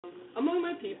Among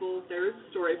my people, there is a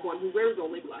story of one who wears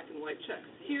only black and white checks.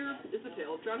 Here is the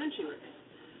tale of John Inchingham.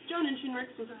 John Inchingham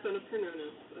was the son of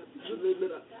Cernunnos.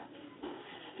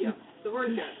 The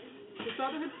Horned Cat. His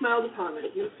father had smiled upon him.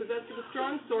 He was possessed of a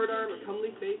strong sword arm, a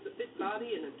comely face, a thick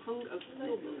body, and a tongue of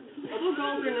silver. Although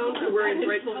Gauls are known for wearing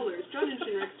bright colors, John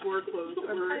Inchingham wore clothes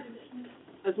that were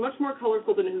as much more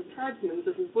colorful than his tribesmen's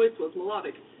as his voice was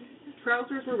melodic. His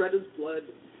trousers were red as blood,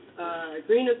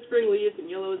 green as spring leaves, and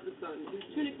yellow as the sun. His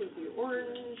tunic was the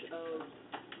orange of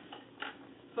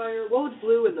fire, woad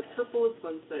blue, and the purple of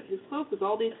sunset. His cloak was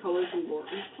all these colors and more.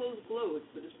 His clothes glowed,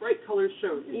 but his bright colors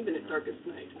shone, even at darkest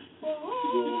night.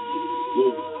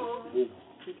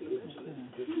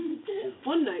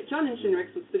 One night, John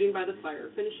Inchingham was sitting by the fire,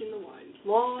 finishing the wine,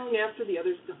 long after the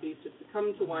others deceased had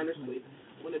succumbed to wine or sleep,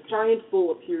 when a giant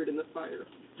bull appeared in the fire.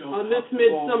 On this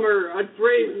midsummer, a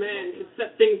brave man could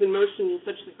set things in motion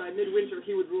such that by midwinter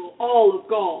he would rule all of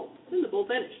Gaul. Then the bull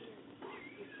vanished.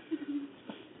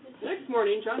 The next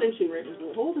morning, John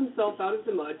Inchingham pulled himself out of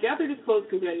the mud, gathered his close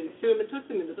companions to him, and took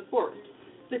them into the forest.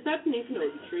 They sat beneath an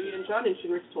oak tree, and John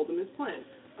Inchingham told them his plan.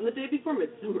 On the day before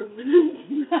midsummer,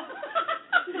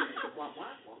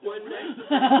 one night, the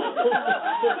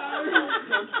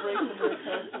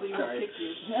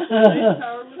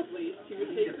power was least, he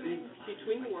would take them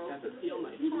between the worlds to steal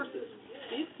knight's horses.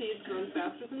 These steeds run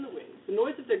faster than the wind. The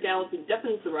noise of their galloping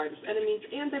deafens the rider's enemies,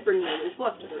 and they bring riders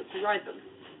left to those who ride them.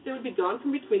 They would be gone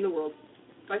from between the worlds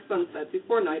by sunset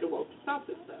before night awoke to stop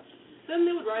this theft. Then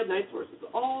they would ride knight's horses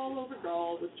all over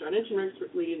Gaul, with John Inchingham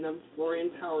leading them, glory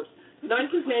and powers. 9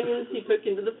 companions he took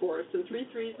into the forest, and 3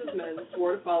 threes of men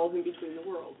swore to follow him between the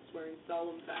worlds, swearing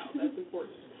solemn vow. That's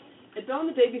important. At dawn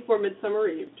the day before Midsummer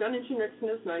Eve, John Inchingham and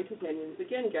his 9 companions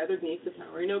again gathered beneath the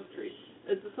towering oak tree.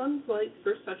 As the sun's light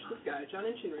first touched the sky, John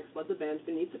Inchingham led the band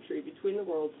beneath the tree between the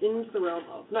worlds into the realm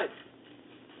of night.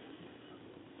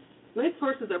 Night's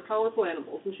horses are powerful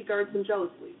animals, and she guards them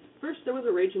jealously. First, there was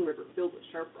a raging river filled with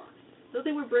sharp rocks. Though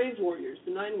they were brave warriors,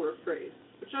 the 9 were afraid.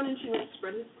 But John Inchingham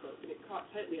spread his cloak, and it caught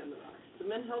tightly on the rocks. The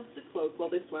men held the cloak while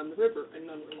they swam the river, and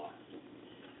none were lost.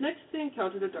 Next, they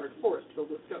encountered a dark forest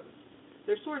filled with ghosts.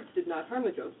 Their swords did not harm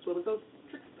the ghosts, while the ghosts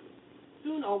tricked them.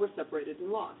 Soon all were separated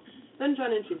and lost. Then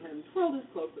John Inchingham twirled his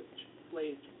cloak, which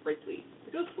blazed brightly.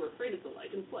 The ghosts were afraid of the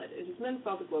light and fled, and his men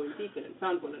saw the glowing beacon and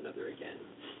found one another again.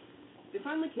 They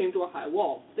finally came to a high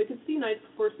wall. They could see knight's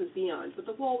horses beyond, but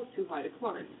the wall was too high to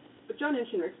climb. But John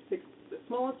Inchingham picked the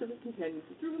smallest of his companions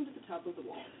and threw him to the top of the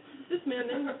wall. This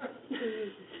man then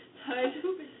tied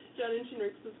John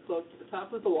Inchingham' cloak to the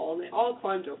top of the wall, and they all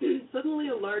climbed over.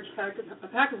 Suddenly, a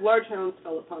pack of large hounds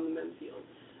fell upon the men's heels.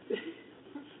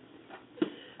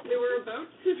 They were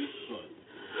about to be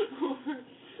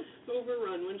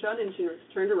overrun when John Inchingham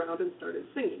turned around and started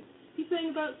singing. He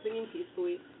sang about singing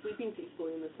peacefully, sleeping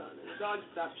peacefully in the sun, and the dogs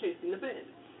stopped chasing the band.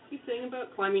 He sang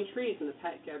about climbing trees, and the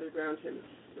pack gathered round him.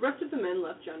 The rest of the men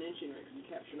left John Inchingham to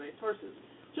capture knight's horses.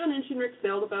 John Inchingham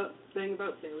sang about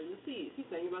sailing the seas. He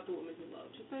sang about the woman he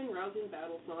loved. He sang rousing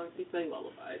battle songs. He sang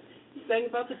lullabies. He sang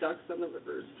about the ducks on the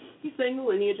rivers. He sang the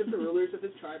lineage of the rulers of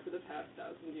his tribe for the past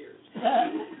 1,000 years.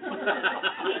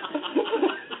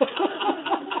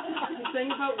 He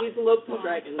sang about weaselopes and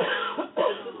dragons.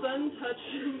 As the sun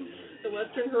touched the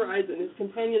western horizon, his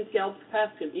companions galloped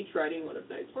past him, each riding one of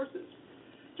knight's horses.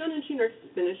 John Inchingham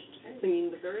finished singing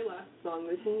the very last song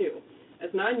that he knew,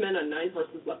 as 9 men on 9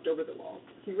 horses leapt over the wall.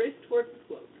 He raced towards the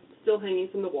cloak, still hanging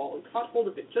from the wall, and caught hold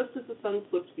of it just as the sun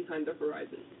slipped behind the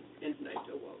horizon, and night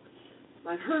awoke.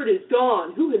 "My herd is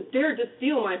gone! Who has dared to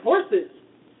steal my horses?"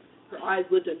 Her eyes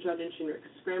lit on John Inchingham,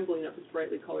 scrambling up his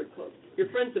brightly colored cloak. "Your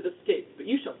friends have escaped, but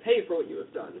you shall pay for what you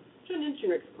have done." John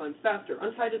Inchingham climbed faster,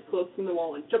 untied his cloak from the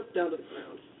wall, and jumped down to the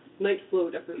ground. Night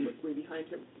flowed effortlessly behind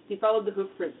him. He followed the hoof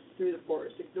prints through the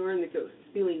forest, ignoring the ghosts,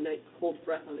 feeling Night's cold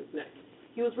breath on his neck.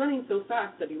 He was running so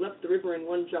fast that he left the river in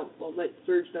one jump, while Night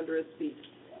surged under his feet.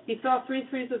 He saw 3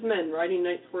 threes of men riding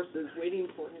Night's horses, waiting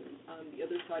for him on the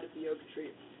other side of the oak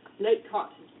tree. Night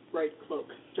caught his bright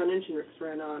cloak. John Inchingham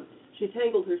ran on. She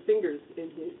tangled her fingers in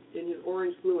his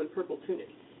orange, blue, and purple tunic.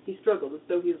 He struggled as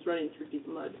though he was running through deep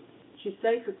mud. She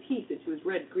sank her teeth into his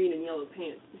red, green, and yellow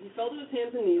pants. He fell to his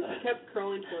hands and knees and kept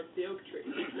crawling towards the oak tree.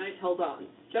 Night held on.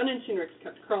 John Inchingham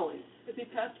kept crawling. As he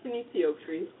passed beneath the oak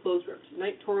tree, his clothes ripped.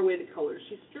 Night tore away the colors.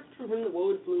 She stripped from him the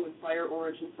woad blue and fire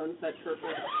orange and sunset purple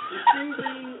and spring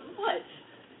green,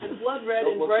 and blood red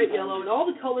and bright yellow, and all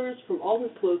the colors from all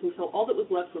his clothes until all that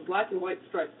was left were black and white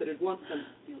stripes that had once been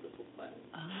beautiful flags.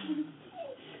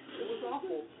 It was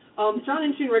awful. John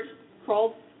Inchingham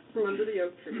crawled from under the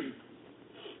oak tree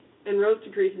and rose to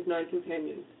greet his 9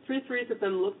 companions. 3 threes of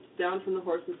them looked down from the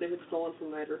horses they had stolen from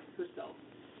Night herself.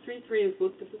 3 threes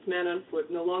looked at this man on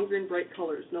foot, no longer in bright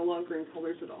colors, no longer in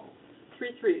colors at all. 3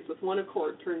 threes, with one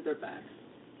accord, turned their backs.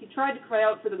 He tried to cry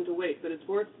out for them to wait, but his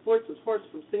voice was hoarse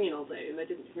from singing all day, and they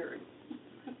didn't hear him.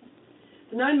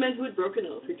 The 9 men who had broken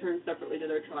oath returned separately to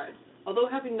their tribes. Although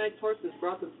having nice horses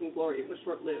brought them some glory, it was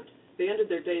short-lived. They ended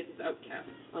their days as outcasts,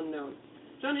 unknown.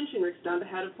 John Inchingham donned a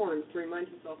hat of horns to remind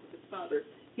himself of his father.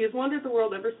 He has wandered the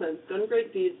world ever since, done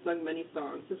great deeds, sung many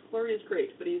songs. His glory is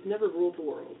great, but he has never ruled the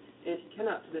world, and he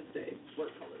cannot to this day wear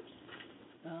colors.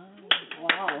 Oh,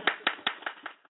 wow.